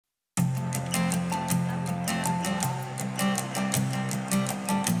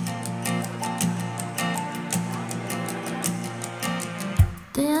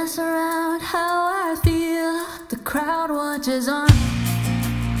crowd watches on.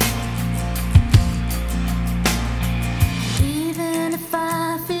 Even if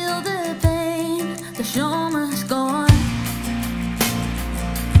I feel the pain, the show must go on.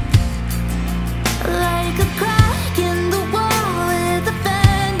 Like a crack in the wall with a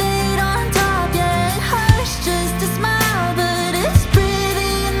band-aid on top. Yeah, it hurts just to smile, but it's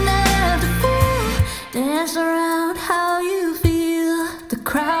pretty enough to fool. Dance around how you feel, the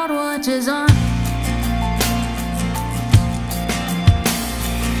crowd watches on.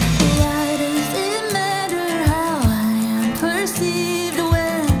 Why does it matter how I am perceived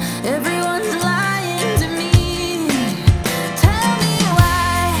when everyone's lying to me? Tell me,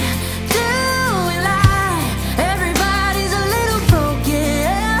 why do we lie? Everybody's a little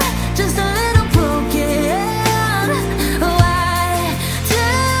broken, just a little broken. Why do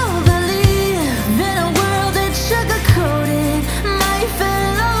believe in a world that's sugar-coated? My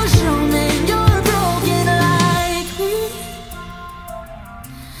fellow showman, you're broken like me.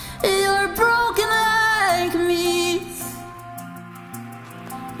 You're broken like me.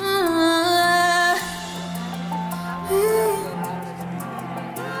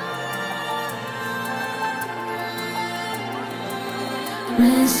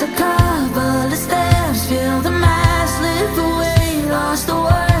 Miss a couple of steps, feel the mass slip away. Lost the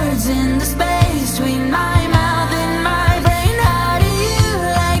words in the space between my mouth and my brain. How do you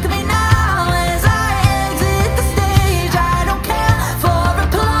like me now as I exit the stage? I don't care for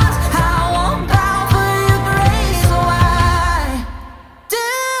applause, I won't bow for your grace. So why do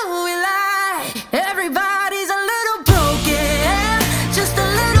we lie? Everybody's a little broken, just a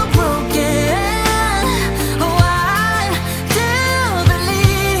little broken. Why do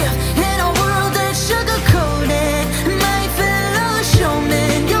believe in a world that's sugar-coated? My fellow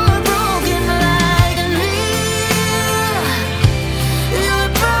showman, you're broken like me. You're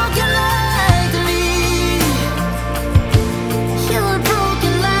broken like me. You're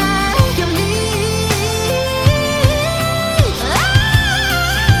broken like me.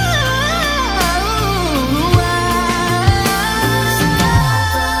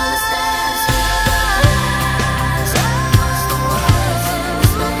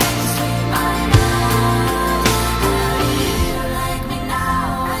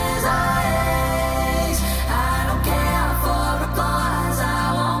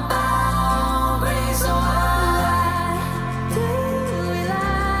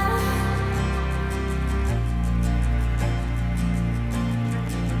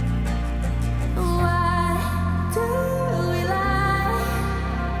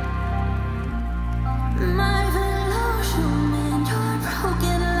 My fellow showman, you're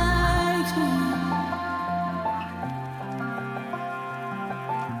broken like me.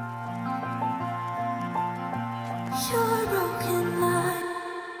 You're